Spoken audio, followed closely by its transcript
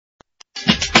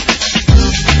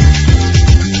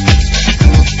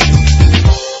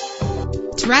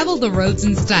Travel the roads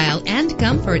in style and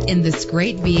comfort in this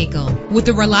great vehicle with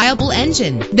a reliable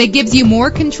engine that gives you more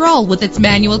control with its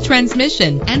manual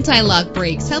transmission. Anti-lock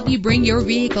brakes help you bring your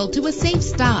vehicle to a safe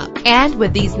stop. And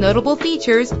with these notable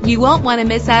features, you won't want to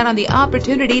miss out on the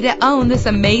opportunity to own this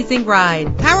amazing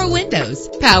ride. Power windows,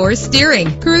 power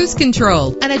steering, cruise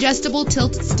control, an adjustable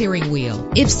tilt steering wheel.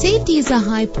 If safety is a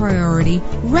high priority,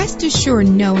 rest assured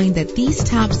knowing that these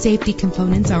top safety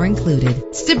components are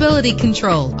included. Stability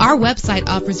control. Our website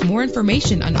offers more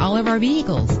information on all of our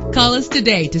vehicles. Call us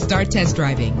today to start test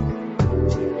driving.